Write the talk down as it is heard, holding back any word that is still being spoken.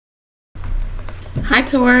Hi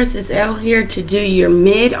Taurus, it's Elle here to do your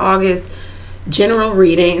mid-August general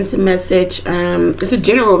reading. It's a message, it's a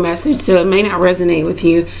general message, so it may not resonate with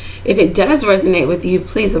you. If it does resonate with you,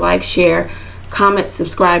 please like, share, comment,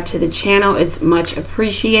 subscribe to the channel. It's much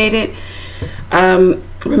appreciated.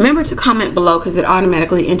 Remember to comment below because it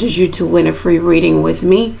automatically enters you to win a free reading with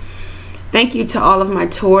me. Thank you to all of my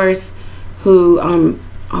Taurus who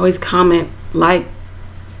always comment, like,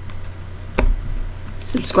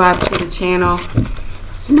 subscribe to the channel.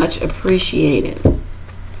 It's much appreciated. All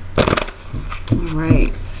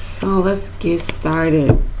right, so let's get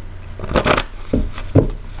started.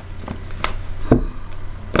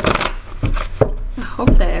 I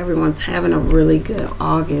hope that everyone's having a really good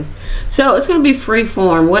August. So it's going to be free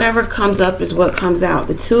form. Whatever comes up is what comes out.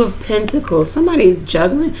 The Two of Pentacles. Somebody's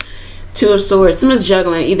juggling. Two of Swords. Someone's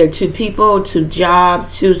juggling either two people, two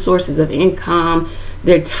jobs, two sources of income,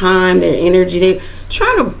 their time, their energy. They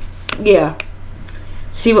try to,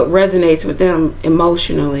 see what resonates with them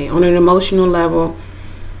emotionally, on an emotional level,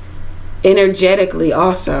 energetically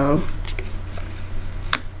also.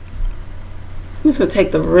 I'm just going to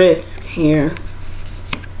take the risk here.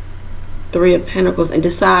 Three of Pentacles, and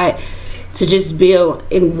decide to just build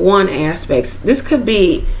in one aspect. This could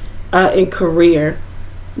be in career.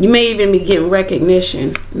 You may even be getting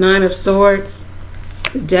recognition. Nine of Swords,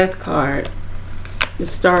 the Death card, the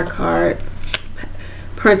Star card,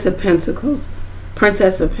 Prince of Pentacles,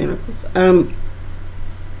 Princess of Pentacles.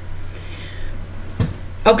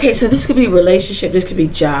 Okay, so this could be relationship, this could be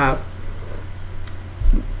job.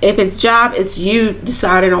 If it's job, it's you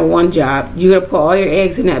deciding on one job. You're going to put all your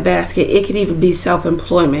eggs in that basket. It could even be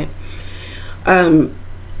self-employment.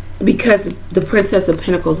 Because the Princess of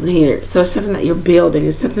Pentacles is here. So it's something that you're building.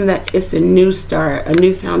 It's something that it's a new start, a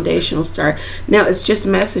new foundational start. Now it's just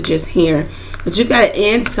messages here. But you got to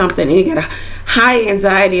end something, and you got a high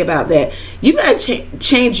anxiety about that. You got to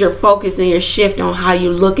change your focus and your shift on how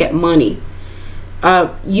you look at money.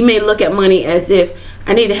 You may look at money as if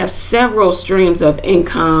I need to have several streams of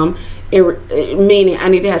income, meaning I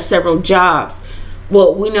need to have several jobs.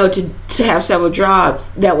 Well, we know to have several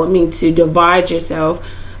jobs, that would mean to divide yourself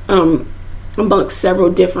amongst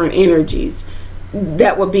several different energies.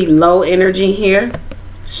 That would be low energy here,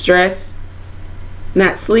 stress,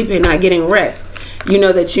 not sleeping, not getting rest. You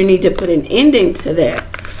know that you need to put an ending to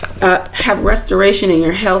that. Have restoration in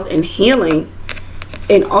your health and healing,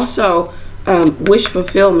 and also wish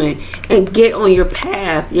fulfillment, and get on your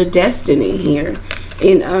path, your destiny here.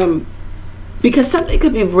 And because something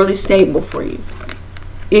could be really stable for you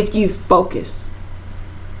if you focus.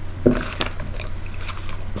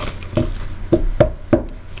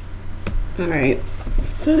 All right,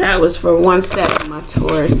 so that was for one set of my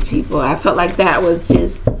Taurus people. I felt like that was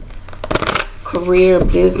just career,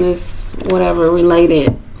 business, whatever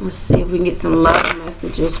related. Let's see if we can get some love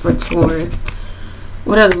messages for Taurus.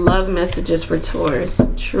 What are the love messages for Taurus?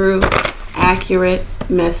 True, accurate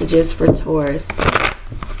messages for Taurus. That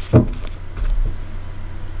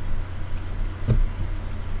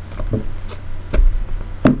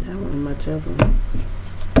wasn't much of them.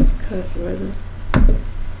 Cut, rather.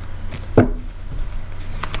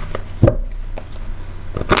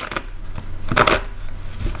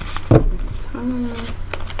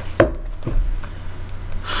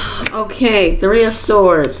 Okay, Three of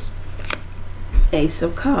Swords, Ace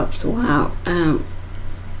of Cups. Wow.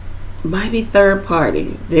 Might be third party.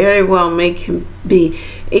 Very well may be.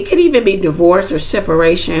 It could even be divorce or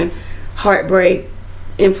separation, heartbreak,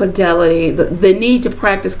 infidelity, the need to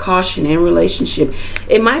practice caution in relationship.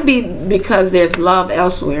 It might be because there's love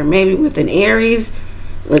elsewhere, maybe with an Aries.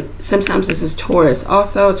 Sometimes this is Taurus,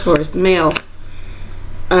 also Taurus male.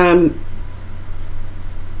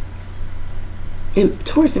 And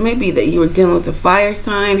Taurus, it may be that you were dealing with a fire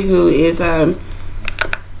sign who is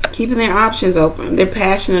keeping their options open. They're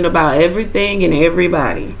passionate about everything and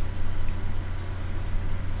everybody.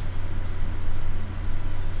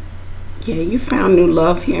 Yeah, you found new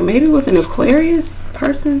love here. Maybe with an Aquarius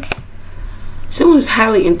person. Someone who's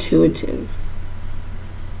highly intuitive.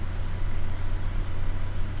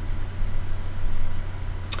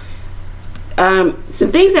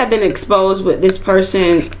 Some things have been exposed with this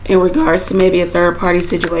person in regards to maybe a third party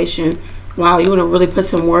situation. Wow, you want to really put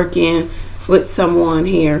some work in with someone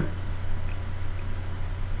here.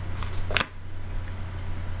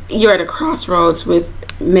 You're at a crossroads with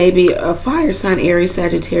maybe a fire sign, Aries,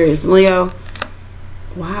 Sagittarius, Leo.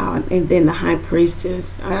 Wow, and then the High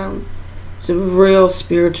Priestess. It's a real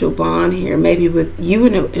spiritual bond here. Maybe with you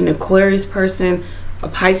and an Aquarius person, a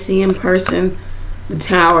Piscean person. The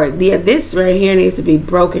Tower. Yeah, this right here needs to be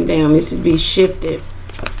broken down. This needs to be shifted.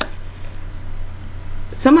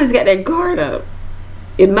 Somebody's got their guard up.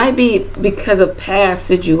 It might be because of past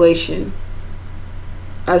situation.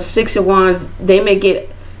 Six of Wands, they may get,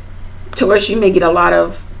 Taurus, you may get a lot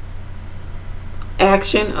of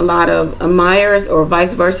action, a lot of admirers, or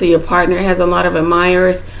vice versa. Your partner has a lot of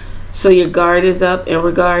admirers, so your guard is up in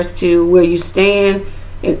regards to where you stand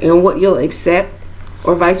and what you'll accept,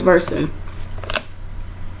 or vice versa.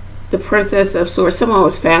 The Princess of Swords, someone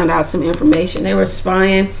was found out some information. They were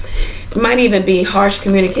spying. It might even be harsh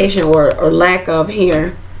communication or lack of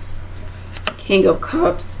here. King of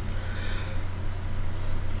Cups.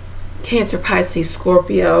 Cancer, Pisces,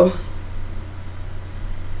 Scorpio.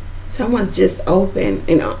 Someone's just open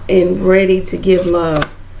and ready to give love.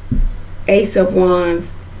 Ace of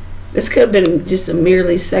Wands. This could have been just a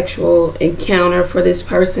merely sexual encounter for this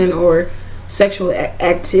person, or sexual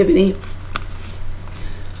activity.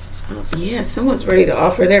 Yeah, someone's ready to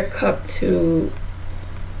offer their cup to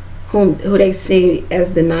who they see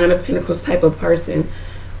as the Nine of Pentacles type of person,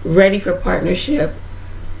 ready for partnership,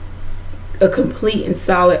 a complete and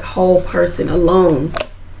solid whole person alone.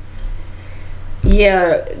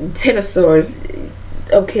 Yeah, Ten of Swords.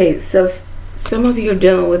 Okay, so some of you are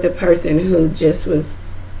dealing with a person who just was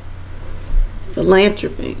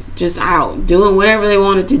philanthropy, just out doing whatever they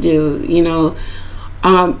wanted to do, you know,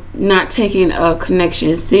 not taking a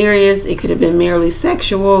connection serious. It could have been merely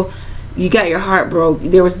sexual. You got your heart broke.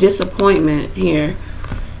 There was disappointment here.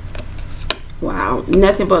 Wow,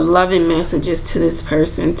 nothing but loving messages to this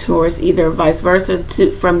person, Taurus, either vice versa,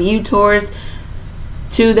 from you, Taurus,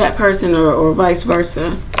 to that person, or vice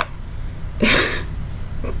versa.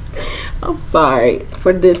 I'm sorry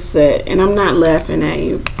for this set, and I'm not laughing at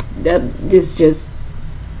you. This just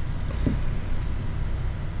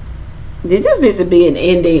needs to be an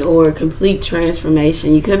ending or a complete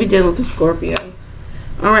transformation. You could be dealing with a Scorpio.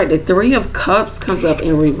 All right, the Three of Cups comes up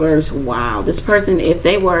in reverse. Wow, this person, if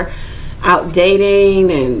they were out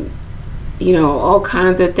dating and, you know, all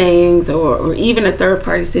kinds of things, or even a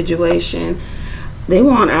third-party situation, they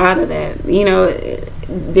want out of that. You know,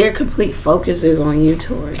 their complete focus is on you,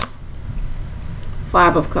 Taurus.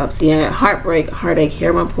 Five of Cups, yeah, heartbreak, heartache.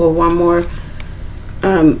 Here, I'm gonna pull one more.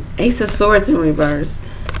 Ace of Swords in reverse.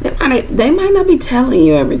 They might not be telling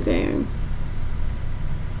you everything.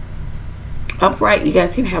 Upright, you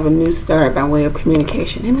guys can have a new start by way of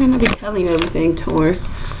communication. They might not be telling you everything, Taurus,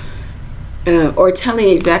 or telling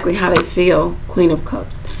you exactly how they feel. Queen of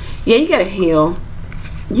Cups. Yeah, you gotta heal.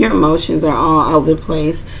 Your emotions are all over the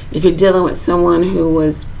place. If you're dealing with someone who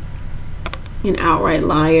was an outright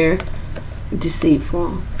liar,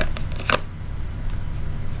 deceitful.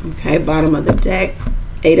 Okay, bottom of the deck,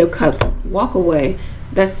 Eight of Cups. Walk away.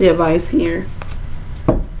 That's the advice here.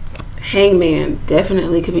 Hangman,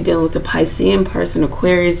 definitely could be dealing with a Piscean person.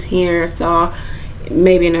 Aquarius here. Saw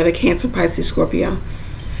maybe another Cancer, Pisces, Scorpio.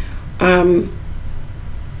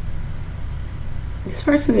 This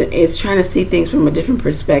person is trying to see things from a different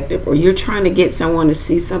perspective, or you're trying to get someone to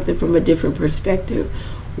see something from a different perspective.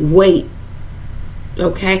 Wait.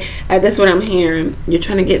 Okay, that's what I'm hearing. You're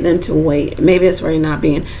trying to get them to wait. Maybe that's where you're not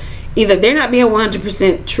being, either they're not being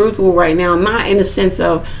 100% truthful right now, not in the sense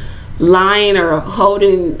of lying or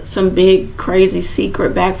holding some big crazy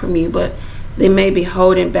secret back from you, but they may be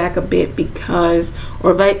holding back a bit because,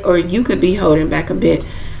 or you could be holding back a bit,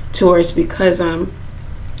 Taurus, because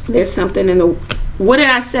there's something in the, what did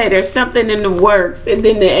I say? There's something in the works. And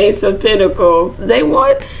then the Ace of Pentacles. They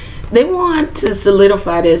want to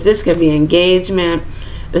solidify this. This could be engagement.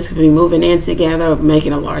 This could be moving in together,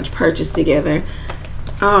 making a large purchase together.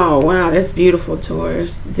 Oh, wow. That's beautiful,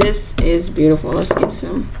 Taurus. This is beautiful. Let's get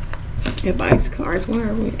some advice cards. Where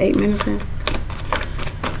are we? 8 minutes in.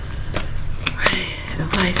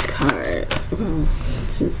 Advice cards. Oh,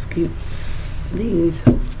 let's just keep these.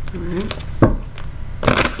 All right.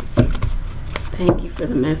 Thank you for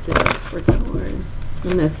the messages for Taurus.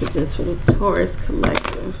 The messages for the Taurus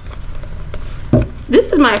collective. This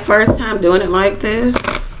is my first time doing it like this.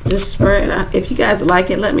 Just spread. If you guys like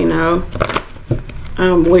it, let me know.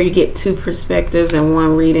 Where you get two perspectives in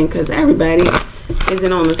one reading, because everybody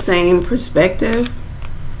isn't on the same perspective.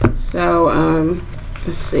 So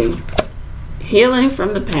let's see. Healing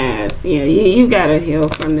from the past. Yeah, you gotta heal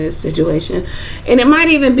from this situation. And it might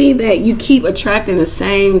even be that you keep attracting the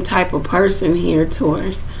same type of person here,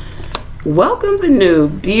 Taurus. Welcome the new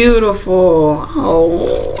beautiful,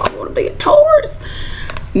 oh, I want to be a Taurus,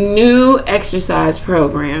 new exercise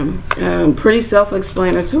program. Pretty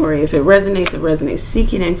self-explanatory. If it resonates, it resonates.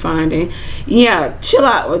 Seeking and finding. Yeah, chill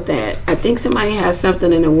out with that. I think somebody has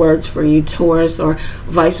something in the works for you, Taurus, or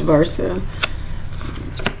vice versa.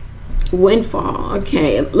 Windfall.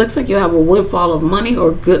 Okay, it looks like you have a windfall of money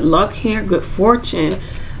or good luck here, good fortune.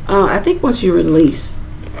 I think once you release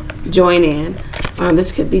join in.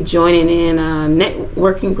 This could be joining in a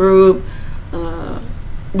networking group.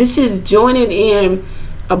 This is joining in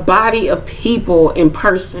a body of people in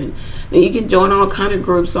person. Now, you can join all kind of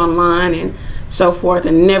groups online and so forth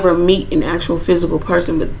and never meet an actual physical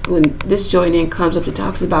person, but when this join in comes up, it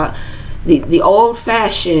talks about the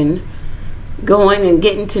old-fashioned going and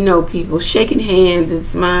getting to know people, shaking hands and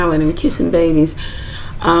smiling and kissing babies.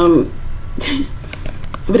 But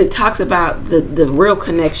it talks about the real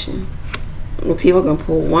connection. Well, people are going to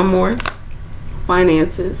pull one more.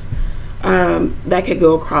 Finances. That could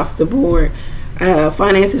go across the board.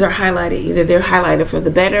 Finances are highlighted. Either they're highlighted for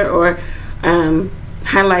the better or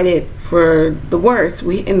highlighted for the worse.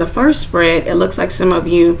 In the first spread, it looks like some of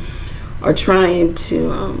you are trying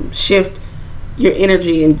to shift your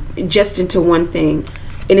energy and just into one thing.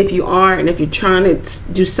 And if you are, and if you're trying to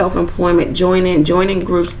do self-employment, join in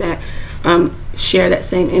groups that share that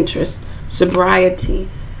same interest. Sobriety.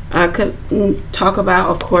 I could talk about,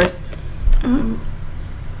 of course,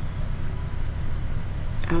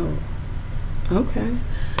 okay.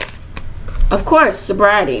 Of course,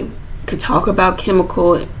 sobriety. Could talk about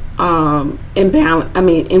chemical imbalance. I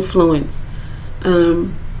mean, influence.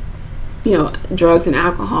 You know, drugs and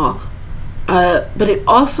alcohol. But it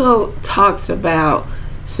also talks about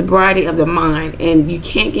sobriety of the mind, and you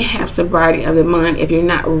can't have sobriety of the mind if you're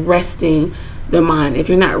not resting the mind. If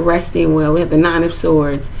you're not resting well, we have the Nine of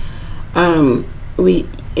Swords. We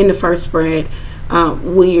in the first spread.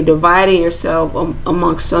 When you're dividing yourself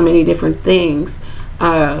amongst so many different things,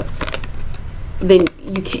 then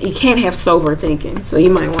you can't have sober thinking. So you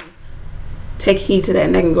might want to take heed to that,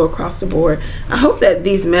 and that can go across the board. I hope that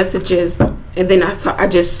these messages, and then I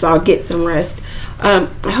just saw get some rest. I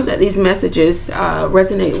hope that these messages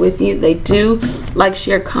resonate with you. They do. Like,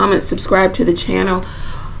 share, comment, subscribe to the channel.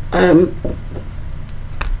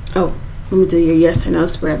 Oh, let me do your yes or no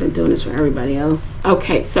spread. I've been doing this for everybody else.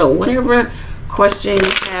 Okay, so whatever question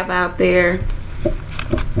you have out there,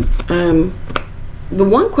 the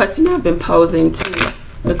one question I've been posing to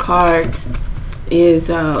the cards is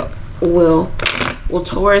will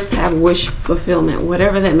Taurus have wish fulfillment,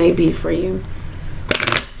 whatever that may be for you.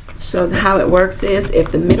 So how it works is,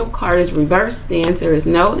 if the middle card is reversed, the answer is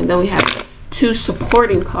no, and then we have two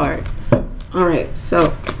supporting cards. All right,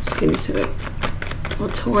 so let's get into it. Will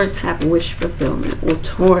Taurus have wish fulfillment? Will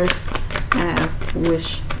Taurus have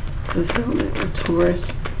wish fulfillment? Will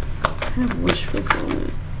Taurus have wish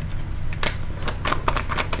fulfillment?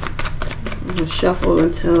 I'm gonna shuffle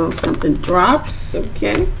until something drops.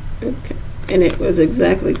 Okay. And it was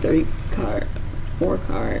exactly 4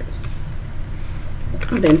 cards.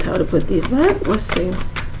 I've been told to put these back. Let's see.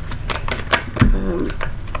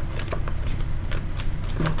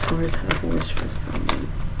 Will Taurus have wish fulfillment?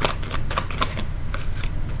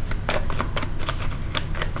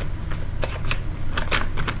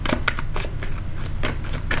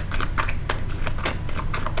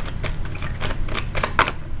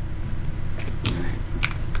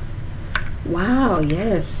 Wow,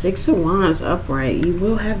 yes, 6 of Wands upright. You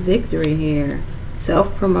will have victory here.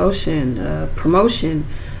 Self-promotion, promotion,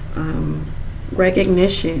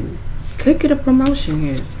 recognition. Could get a promotion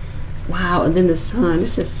here. Wow, and then the Sun.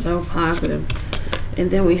 This is so positive.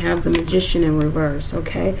 And then we have the Magician in reverse,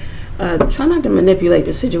 okay? Try not to manipulate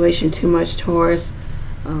the situation too much, Taurus,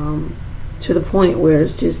 to the point where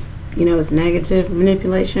it's just, you know, it's negative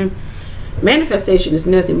manipulation. Manifestation is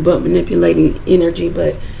nothing but manipulating energy,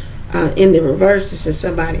 but in the reverse, this is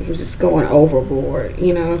somebody who's just going overboard,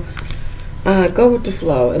 you know. Go with the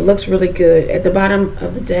flow. It looks really good. At the bottom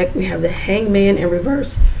of the deck, we have the Hangman in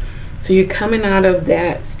reverse. So you're coming out of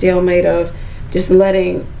that stalemate of just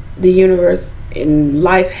letting the universe and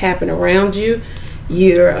life happen around you.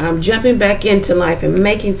 You're jumping back into life and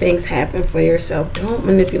making things happen for yourself. Don't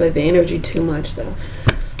manipulate the energy too much, though.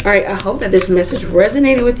 All right, I hope that this message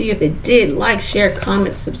resonated with you. If it did, like, share,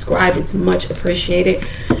 comment, subscribe. It's much appreciated.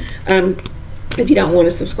 If you don't want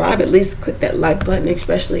to subscribe, at least click that like button,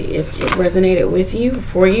 especially if it resonated with you,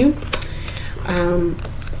 for you.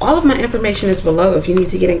 All of my information is below if you need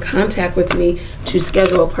to get in contact with me to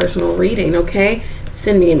schedule a personal reading, okay?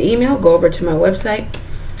 Send me an email. Go over to my website.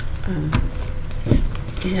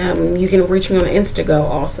 You can reach me on Instago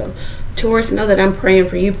also. Taurus, know that I'm praying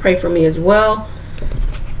for you. Pray for me as well.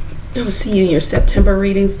 I will see you in your September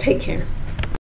readings. Take care.